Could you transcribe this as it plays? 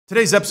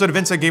Today's episode of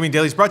Inside Gaming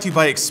Daily is brought to you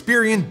by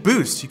Experian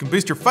Boost. You can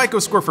boost your FICO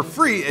score for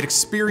free at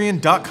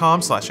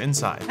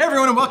Experian.com/inside. Hey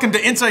everyone, and welcome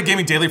to Inside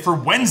Gaming Daily for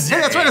Wednesday.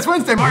 Hey, that's right, it's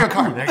Wednesday, Mario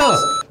Kart.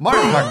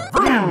 Mario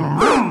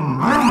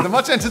Kart. The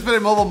much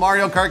anticipated mobile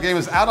Mario Kart game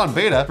is out on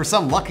beta for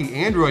some lucky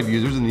Android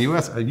users in the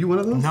US. Are you one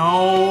of those?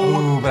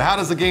 No. Ooh, but how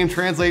does the game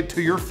translate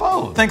to your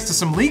phone? Thanks to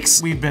some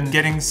leaks, we've been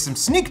getting some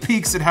sneak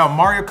peeks at how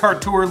Mario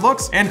Kart Tour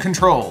looks and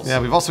controls.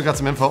 Yeah, we've also got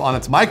some info on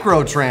its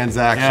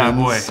microtransactions. Yeah,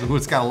 boy. Ooh,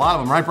 it's got a lot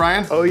of them, right,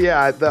 Brian? Oh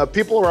yeah, the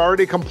people are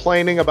already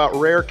complaining about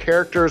rare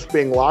characters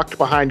being locked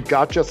behind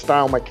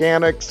gacha-style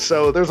mechanics,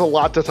 so there's a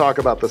lot to talk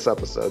about this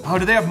episode. Oh,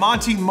 do they have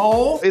Monty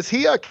Mole? Is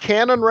he a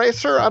cannon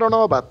racer? I don't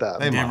know about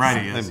that. Damn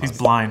right he is. He's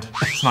blind.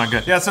 It's not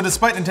good. Yeah, so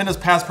despite Nintendo's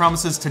past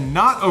promises to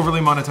not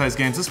overly monetize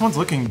games, this one's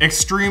looking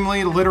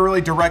extremely, literally,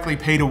 directly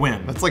pay to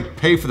win. That's like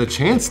pay for the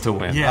chance to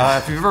win. Yeah.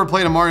 If you've ever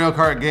played a Mario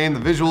Kart game, the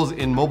visuals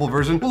in mobile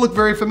version will look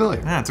very familiar.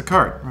 Yeah, it's a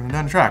cart running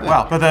down the track.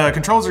 Wow. But the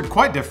controls are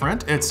quite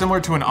different. It's similar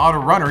to an auto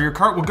runner. Your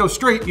cart will go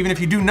straight even if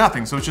you do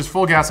nothing, so it's just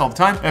full gas all the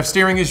time. If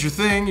steering is your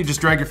thing, you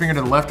just drag your finger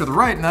to the left or the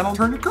right and that'll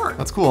turn your cart.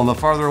 That's cool, and the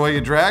farther away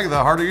you drag, the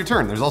harder you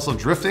turn. There's also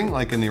drifting,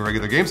 like in the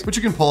regular games, which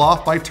you can pull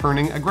off by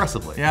turning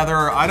aggressively. Yeah, there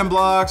are item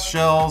blocks,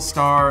 shells,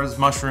 stars,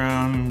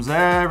 mushrooms,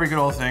 every good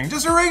old thing.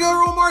 Just a regular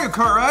old Mario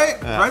Kart,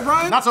 right? Right,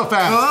 Brian? Not so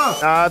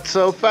fast. Not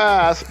so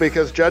fast,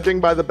 because judging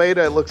by the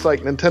beta, it looks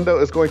like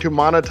Nintendo is going to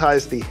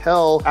monetize the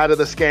hell out of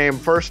this game.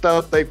 First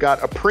up, they've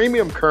got a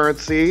premium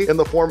currency in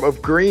the form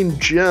of green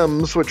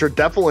gems, which are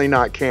definitely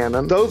not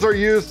canon. Those are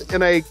used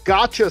in a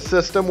gacha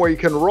system where you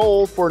can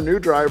roll for new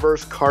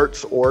drivers,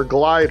 karts, or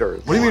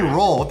gliders. What do you mean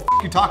roll? What the f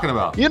are you talking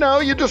about? You know,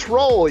 you just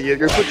roll. You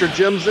put your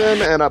gems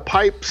in and a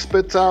pipe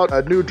spits out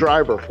a new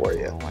driver for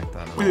you. I don't like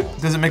that at all.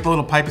 Does it make the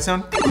little pipey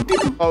sound?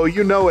 Oh,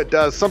 you know it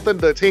does. Something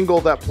to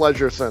tingle that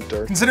pleasure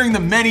center. Considering the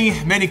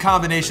many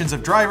combinations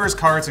of drivers,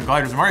 karts, and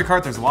gliders in Mario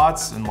Kart, there's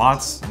lots and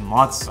lots and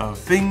lots of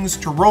things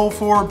to roll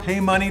for,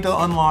 pay money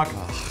to unlock.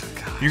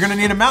 You're gonna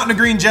need a mountain of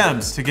green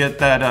gems to get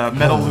that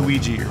metal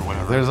Luigi or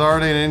whatever. There's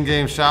already an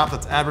in-game shop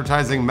that's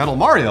advertising Metal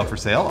Mario for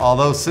sale,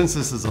 although since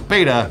this is a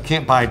beta,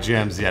 can't buy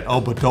gems yet. Oh,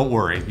 but don't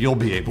worry, you'll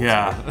be able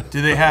Yeah. to.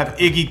 Do they have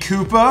Iggy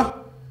Koopa?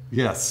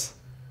 Yes.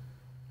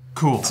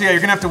 Cool. So yeah, you're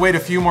gonna have to wait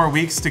a few more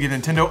weeks to give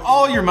Nintendo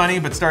all your money,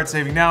 but start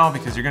saving now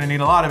because you're gonna need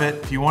a lot of it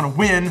if you want to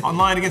win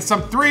online against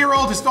some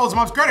 3-year-old who stole his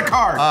mom's credit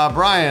card.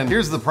 Brian,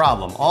 here's the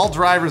problem. All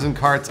drivers and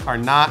karts are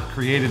not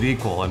created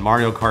equal in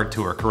Mario Kart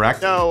Tour,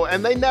 correct? No,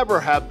 and they never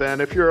have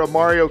been. If you're a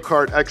Mario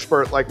Kart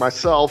expert like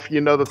myself,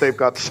 you know that they've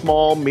got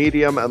small,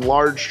 medium, and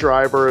large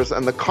drivers,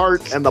 and the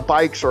karts and the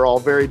bikes are all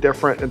very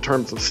different in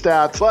terms of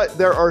stats, but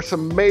there are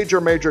some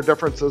major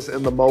differences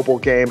in the mobile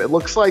game. It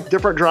looks like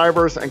different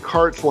drivers and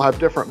karts will have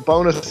different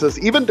bonuses,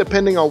 even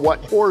depending on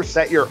what course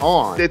that you're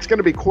on. It's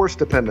gonna be course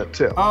dependent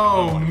too.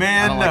 Oh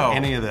man, I don't no. like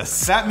any of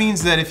this. That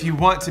means that if you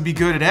want to be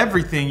good at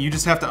everything, you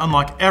just have to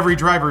unlock every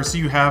driver so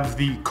you have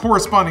the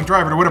corresponding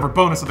driver to whatever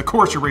bonus of the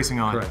course you're racing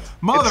on. Correct.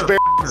 It's very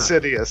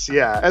insidious,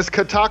 yeah. As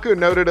Kotaku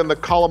noted in the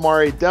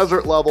Calamari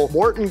Desert level,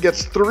 Morton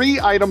gets 3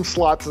 item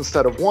slots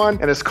instead of 1,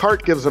 and his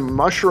cart gives him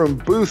mushroom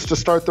boost to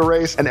start the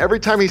race, and every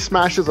time he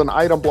smashes an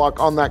item block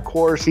on that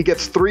course, he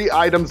gets 3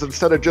 items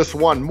instead of just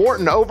 1.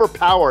 Morton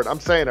overpowered, I'm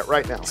saying it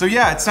right now. So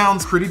yeah, it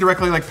sounds pretty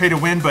directly like pay to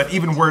win, but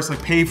even worse,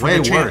 like pay for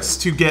the chance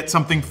to get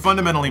something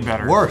fundamentally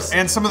better. Worse.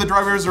 And some of the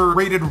drivers are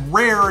rated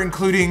rare,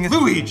 including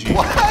Luigi.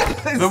 What?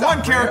 The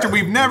one character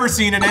we've never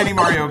seen in any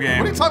Mario game.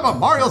 What are you talking about,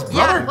 Mario's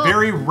brother?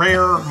 Very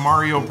rare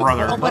Mario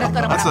brother.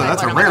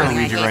 That's a rare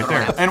Luigi right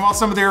there. And while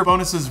some of their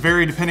bonuses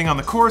vary depending on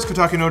the course,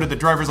 Kotaku noted that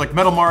drivers like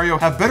Metal Mario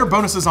have better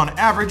bonuses on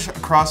average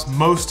across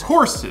most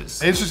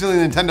courses. Interestingly,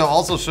 Nintendo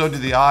also showed you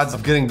the odds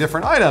of getting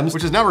different items,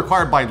 which is now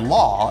required by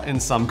law in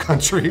some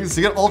countries.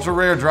 To get ultra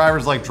rare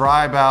drivers like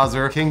Dry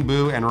Bowser, King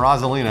Boo, and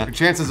Rosalina, your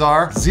chances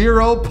are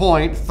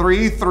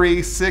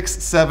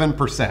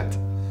 0.3367%.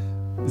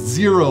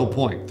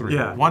 0.3.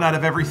 Yeah, 1 out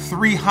of every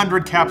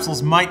 300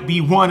 capsules might be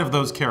one of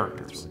those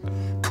characters.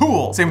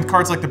 Cool. Same with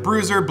carts like the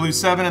Bruiser, Blue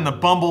 7, and the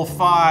Bumble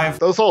 5.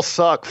 Those all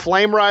suck.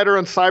 Flame Rider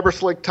and Cyber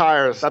Slick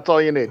tires. That's all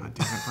you need. God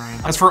damn it,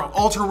 Brian. As for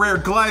ultra rare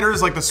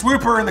gliders like the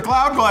Swooper and the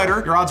Cloud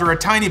Glider, your odds are a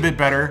tiny bit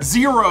better.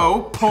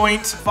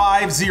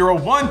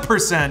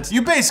 0.501%.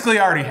 You basically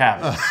already have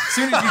it. As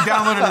soon as you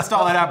download and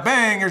install that app,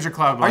 bang, here's your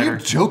Cloud Glider. Are you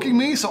joking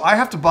me? So I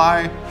have to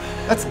buy,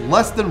 that's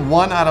less than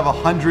 1 out of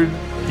 100.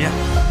 Yeah.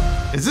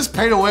 Is this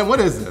pay to win? What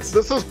is this?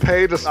 This is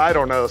pay to, I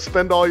don't know,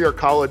 spend all your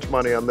college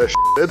money on this shit.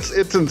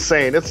 It's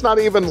insane. It's not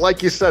even,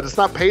 like you said, it's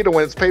not pay to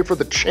win, it's pay for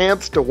the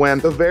chance to win,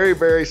 the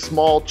very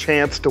small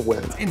chance to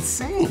win.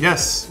 Insane.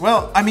 Yes.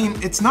 Well, I mean,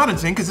 it's not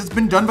insane because it's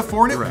been done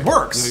before and it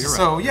works. No, you're right.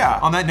 So yeah,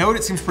 on that note,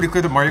 it seems pretty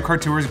clear that Mario Kart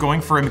Tour is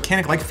going for a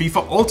mechanic like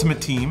FIFA Ultimate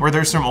Team, where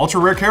there's some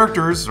ultra rare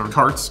characters, or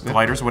karts,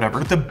 gliders, whatever,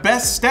 with the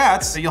best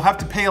stats that you'll have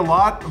to pay a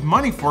lot of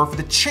money for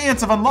the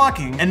chance of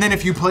unlocking. And then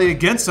if you play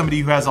against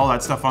somebody who has all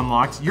that stuff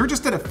unlocked, you're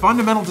just at a fundamental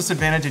fundamental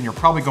disadvantage and you're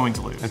probably going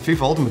to lose. And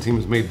FIFA Ultimate Team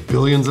has made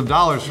billions of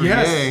dollars for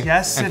EA.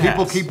 Yes, and it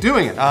people has. keep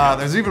doing it.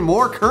 There's even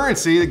more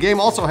currency. The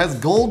game also has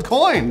gold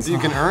coins you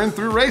can earn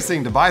through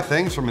racing to buy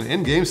things from an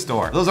in-game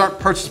store. Those aren't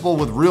purchasable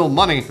with real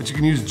money, but you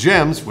can use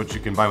gems, which you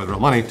can buy with real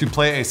money, to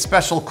play a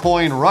special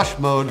coin rush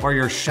mode where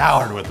you're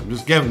showered with them.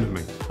 Just give them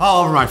to me.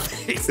 All over my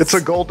face. It's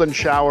a golden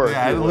shower.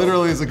 Yeah, it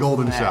literally is a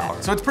golden shower.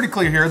 So it's pretty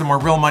clear here, the more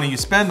real money you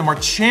spend, the more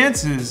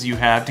chances you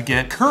have to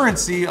get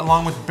currency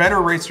along with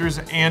better racers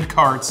and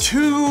karts.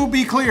 To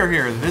be clear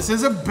here, this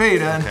is a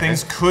beta and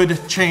things could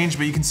change,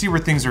 but you can see where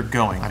things are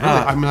going.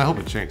 I hope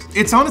it changes.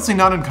 It's honestly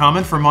not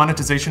uncommon for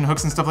monetization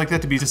hooks and stuff like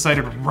that to be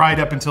decided right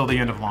up until the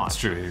end of launch. It's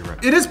true, you're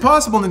right. It is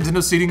possible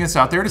Nintendo's seeding this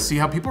out there to see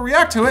how people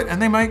react to it,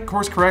 and they might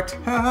course correct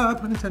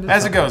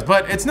as it goes.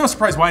 But it's no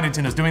surprise why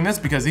Nintendo's doing this,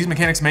 because these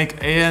mechanics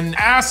make an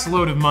ass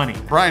load of money.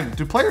 Brian,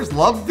 do players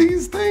love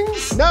these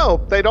things?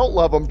 No, they don't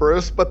love them,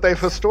 Bruce, but they've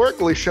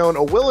historically shown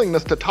a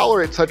willingness to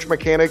tolerate such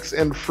mechanics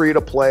in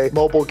free-to-play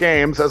mobile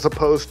games as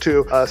opposed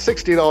to a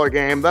 $60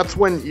 game. That's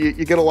when you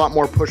get a lot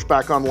more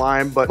pushback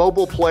online, but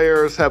mobile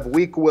players have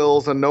weak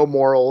wills and no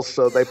morals,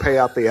 so they pay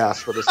out the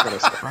ass for this kind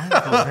of stuff. Brian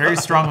feels very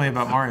strongly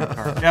about Mario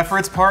Kart. Yeah, for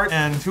its part,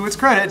 and to its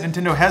credit,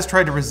 Nintendo has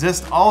tried to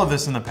resist all of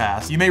this in the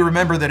past. You may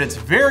remember that its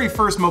very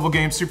first mobile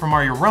game, Super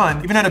Mario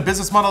Run, even had a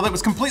business model that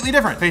was completely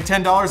different. Pay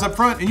 $10 up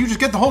front and you just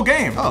get the whole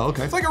game. Oh,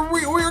 okay. It's like a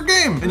weird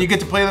game. And you get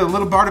to play the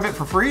little part of it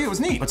for free. It was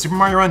neat. But Super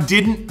Mario Run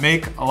didn't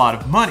make a lot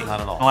of money. Not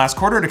at all. In the last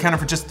quarter, it accounted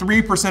for just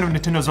 3% of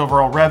Nintendo's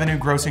overall revenue,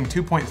 grossing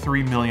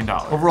 $2.3 million.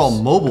 Overall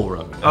mobile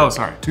revenue. Oh,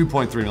 sorry.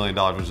 $2.3 million,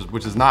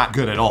 which is not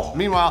good at all.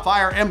 Meanwhile,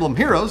 Fire Emblem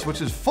Heroes,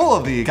 which is full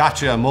of the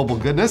gotcha mobile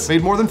goodness,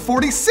 made more than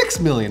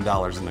 $46 million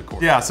in the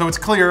quarter. Yeah, so it's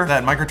clear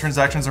that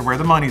microtransactions are where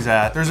the money's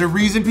at. There's a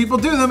reason people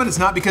do them, and it's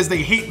not because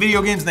they hate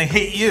video games and they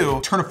hate you.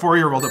 Turn a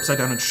 4-year-old upside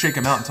down and shake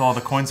him out until all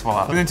the coins fall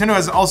out. But Nintendo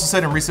has also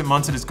said in recent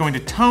months it is going to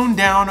tone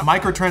down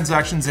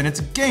microtransactions in its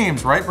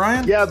games, right,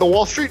 Brian? Yeah, the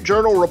Wall Street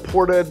Journal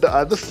reported,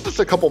 this is just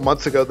a couple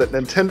months ago, that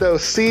Nintendo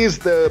sees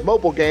the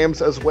mobile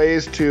games as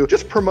ways to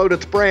just promote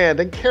its brand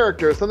and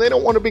characters, and they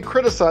don't want to be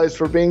criticized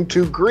for being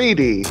too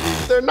greedy.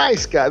 They're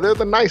nice guys. They're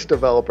the nice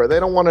developer. They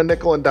don't want to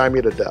nickel and dime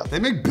you to death. They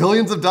make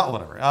billions of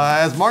dollars, whatever.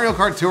 As Mario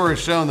Kart Tour has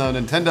shown, though,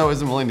 Nintendo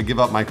isn't willing to give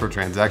up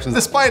microtransactions,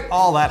 despite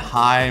all that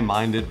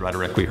high-minded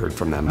rhetoric we heard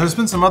from them. There's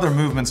been some other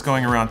movements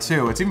going around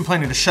too. It's even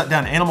planning to shut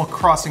down Animal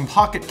Crossing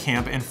Pocket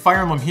Camp and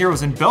Fire Emblem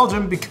Heroes in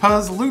Belgium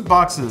because loot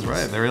boxes.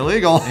 Right, they're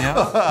illegal.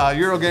 Yeah.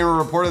 Eurogamer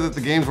reported that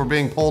the games were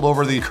being pulled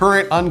over the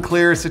current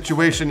unclear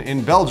situation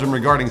in Belgium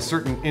regarding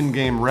certain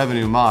in-game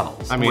revenue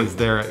models. I mean,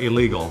 they're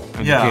illegal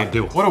and you can't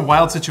do it. What a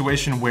wild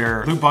situation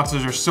where loot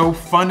boxes are so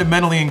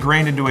fundamentally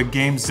ingrained into a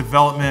game's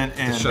development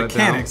and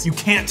mechanics, you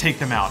can't take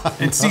them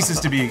out. It ceases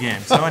to be a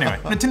game. So anyway,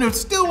 Nintendo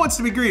still wants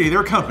to be greedy.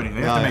 They're a company.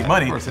 They have to make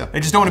money. Of course, yeah. They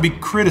just don't want to be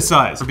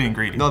criticized for being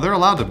greedy. No, they're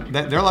allowed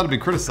to be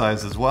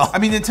criticized as well. I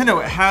mean,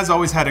 Nintendo has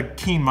always had a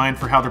keen mind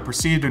for how they're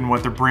perceived and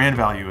what their brand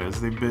value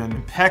is. They've been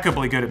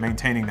impeccably good at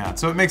maintaining that.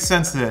 So it makes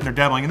sense that they're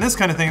dabbling in this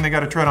kind of thing. They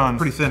got to tread on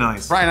pretty thin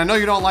ice. Brian, I know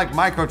you don't like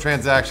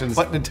microtransactions,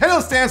 but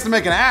Nintendo stands to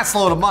make an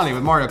assload of money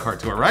with Mario Kart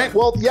Tour, right?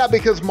 Well, yeah,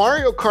 because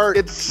Mario Kart,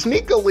 it's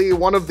sneakily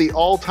one of the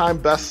all-time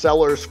best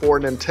sellers for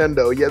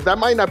Nintendo. Yeah, that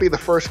might not be the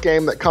first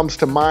game that comes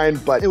to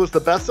mind, but it was the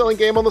best-selling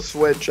game on the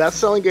Switch,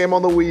 best-selling game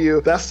on the Wii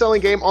U,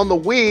 best-selling game on the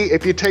Wii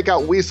if you take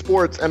out Wii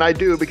Sports, and I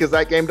do because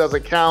that game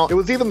doesn't count. It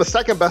was even the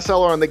second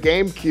bestseller on the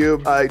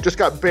GameCube. It just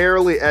got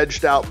barely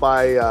edged out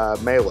by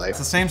Melee. It's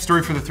the same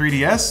story for the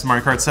 3DS.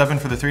 Mario Kart 7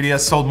 for the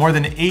 3DS sold more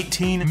than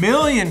 18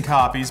 million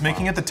copies,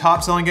 making it the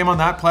top-selling game on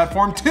that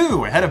platform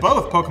too, ahead of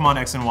both Pokemon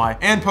X and Y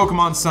and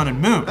Pokemon Sun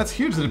and Moon. That's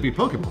huge that it beat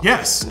Pokemon.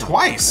 Yes,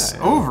 twice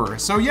over.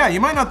 So yeah, you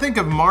might not think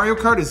of Mario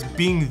Kart as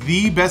being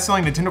the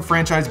best-selling Nintendo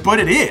franchise, but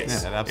it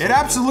is. Yeah, it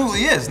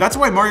absolutely is. That's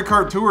why Mario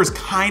Kart Tour is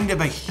kind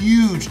of a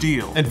huge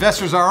deal.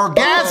 Investors are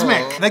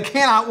orgasmic. They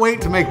cannot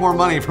wait to make more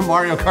money from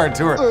Mario Kart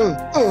Tour.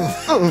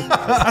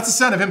 That's the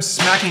sound of him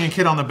smacking a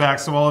kid on the back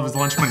so all of his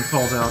lunch money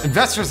falls out.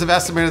 Investors have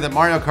estimated that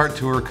Mario Kart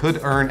Tour could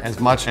earn as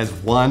much as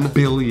 $1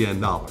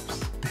 billion.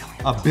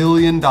 $1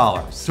 billion.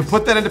 To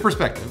put that into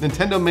perspective,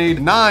 Nintendo made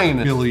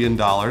 $9 billion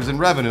in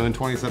revenue in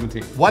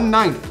 2017.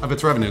 1/9 of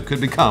its revenue could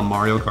become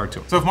Mario Kart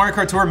Tour. So if Mario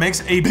Kart Tour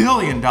makes $1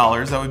 billion,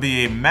 that would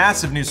be a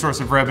massive new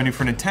source of revenue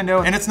for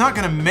Nintendo, and it's not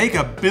gonna make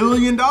 $1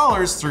 billion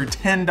through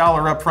 $10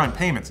 upfront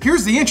payments.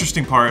 Here's the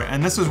interesting part,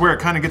 and this is where it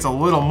kind of gets a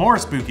little more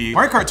spooky.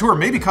 Mario Kart Tour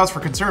may be cause for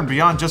concern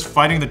beyond just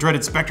fighting the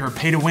dreaded specter of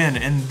pay to win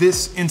in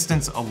this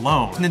instance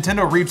alone. If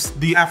Nintendo reaps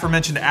the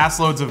aforementioned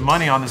assloads of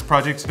money on this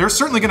project, they're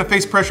certainly gonna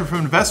face pressure from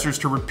investors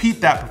to repeat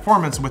that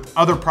performance with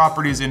other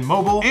properties in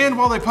mobile, and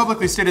while they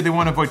publicly stated they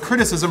want to avoid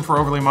criticism for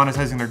overly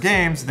monetizing their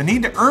games, the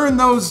need to earn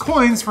those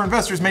coins for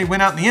investors may win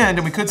out in the end,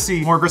 and we could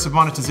see more aggressive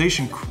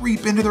monetization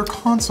creep into their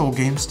console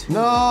games too.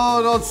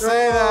 No, don't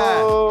say that.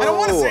 I don't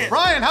want to say it.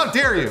 Brian, how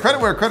dare you?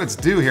 Credit where credit's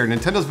due here.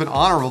 Nintendo's been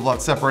honorable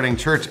about separating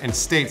church and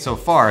state so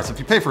far, so if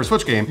you pay for a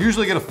Switch game, you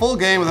usually get a full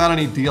game without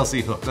any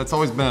DLC hooks. That's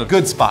always been a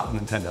good spot in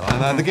Nintendo.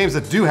 And the games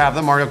that do have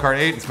them, Mario Kart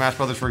 8 and Smash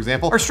Brothers, for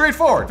example, are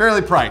straightforward,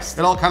 fairly priced.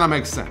 It all kind of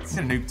makes sense.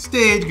 Get a new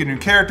stage, get get new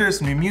characters,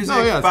 some new music,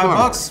 Oh, yeah, it's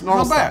 $5.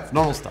 normal Not bad. stuff.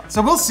 Normal stuff.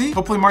 So we'll see.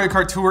 Hopefully Mario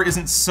Kart Tour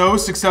isn't so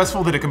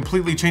successful that it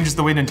completely changes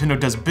the way Nintendo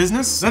does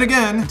business. Then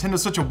again,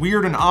 Nintendo's such a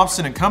weird and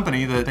obstinate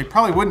company that they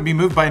probably wouldn't be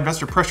moved by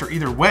investor pressure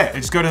either way. They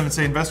just go to them and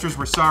say, investors,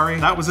 we're sorry.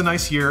 That was a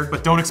nice year,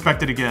 but don't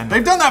expect it again.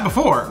 They've done that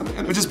before,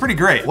 which is pretty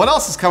great. What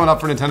else is coming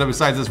up for Nintendo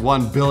besides this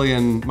 1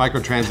 billion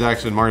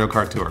microtransaction Mario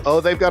Kart Tour?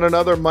 Oh, they've got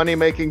another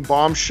money-making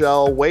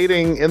bombshell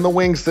waiting in the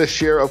wings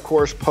this year. Of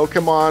course,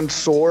 Pokemon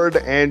Sword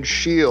and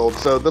Shield.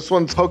 So this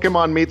one's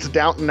Pokemon meets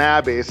Downton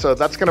Abbey. So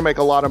that's going to make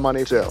a lot of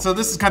money too. So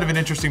this is kind of an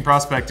interesting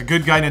prospect. A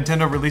good guy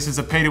Nintendo releases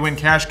a pay-to-win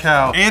cash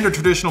cow and a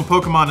traditional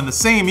Pokemon in the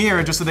same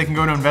year just so they can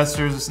go to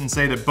investors and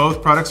say that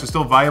both products are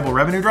still viable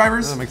revenue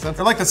drivers. That makes sense.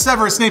 They're like the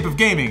Severus Snape of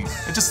gaming.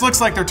 It just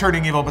looks like they're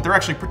turning evil, but they're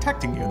actually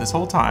protecting you this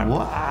whole time.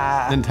 What?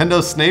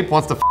 Nintendo Snape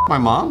wants to f my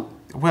mom?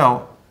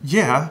 Well,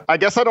 yeah. I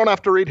guess I don't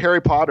have to read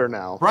Harry Potter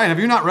now. Brian, have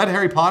you not read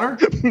Harry Potter?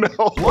 No.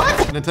 What?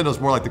 Nintendo's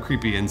more like the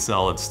creepy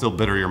incel. It's still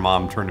bitter your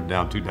mom turned him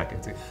down 2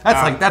 decades ago.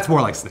 That's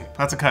more like Snape.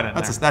 That's a cut in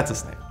there. That's a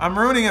Snape. I'm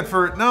ruining it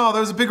for, no,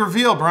 there was a big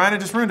reveal, Brian. I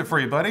just ruined it for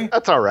you, buddy.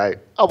 That's all right.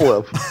 I'll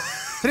live.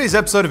 Today's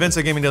episode of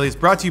Inside Gaming Daily is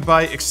brought to you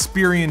by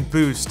Experian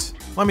Boost.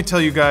 Let me tell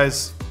you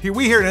guys,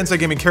 we here at Inside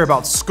Gaming care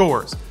about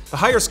scores. The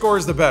higher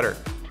scores, the better.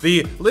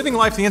 The living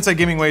life the Inside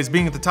Gaming way is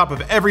being at the top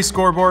of every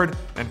scoreboard,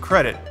 and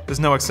credit is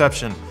no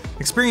exception.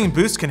 Experian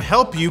Boost can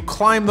help you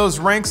climb those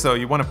ranks though.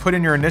 You want to put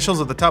in your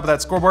initials at the top of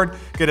that scoreboard,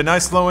 get a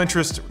nice low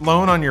interest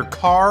loan on your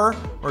car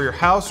or your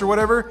house or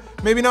whatever,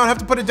 maybe not have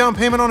to put a down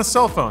payment on a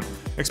cell phone.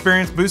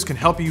 Experian Boost can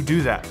help you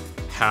do that.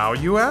 How,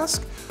 you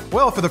ask?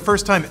 Well, for the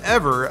first time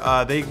ever,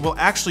 they will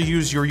actually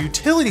use your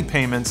utility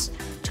payments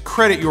to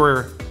credit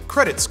your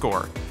credit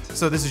score.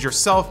 So this is your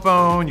cell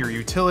phone, your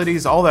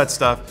utilities, all that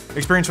stuff.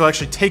 Experian will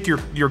actually take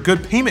your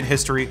good payment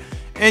history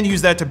and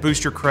use that to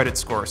boost your credit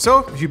score. So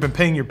if you've been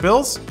paying your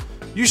bills,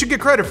 you should get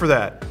credit for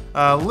that,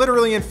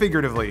 literally and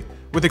figuratively,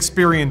 with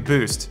Experian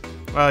Boost.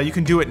 You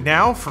can do it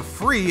now for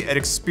free at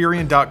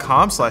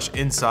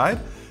Experian.com/inside.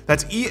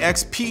 That's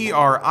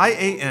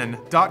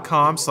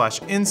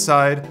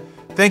EXPERIAN.com/inside.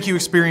 Thank you,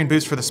 Experian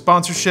Boost, for the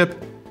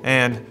sponsorship,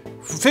 and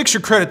fix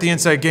your credit the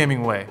Inside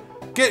Gaming way.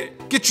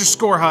 Get your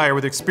score higher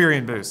with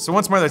Experian Boost. So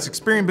once more, that's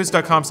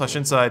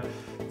experianboost.com/inside.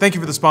 Thank you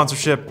for the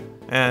sponsorship,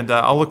 and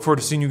I'll look forward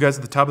to seeing you guys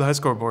at the top of the high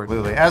scoreboard.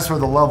 Absolutely. As for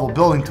the level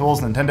building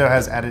tools, Nintendo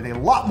has added a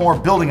lot more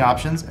building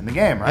options in the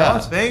game, right? Yeah.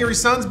 The angry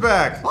son's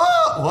back. What?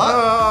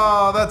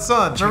 Oh, that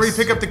son. Remember you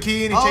pick up the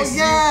key and he chases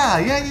you?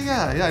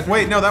 Yeah.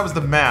 Wait, no, that was the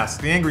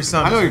mask. The angry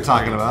son. I know what you're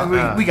talking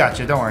about. We got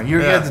you, don't worry.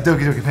 You had the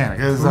Doki Doki Panic.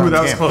 It was Ooh, on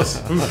that was game.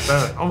 close. Ooh,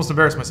 almost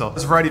embarrassed myself.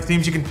 There's a variety of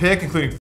themes you can pick, including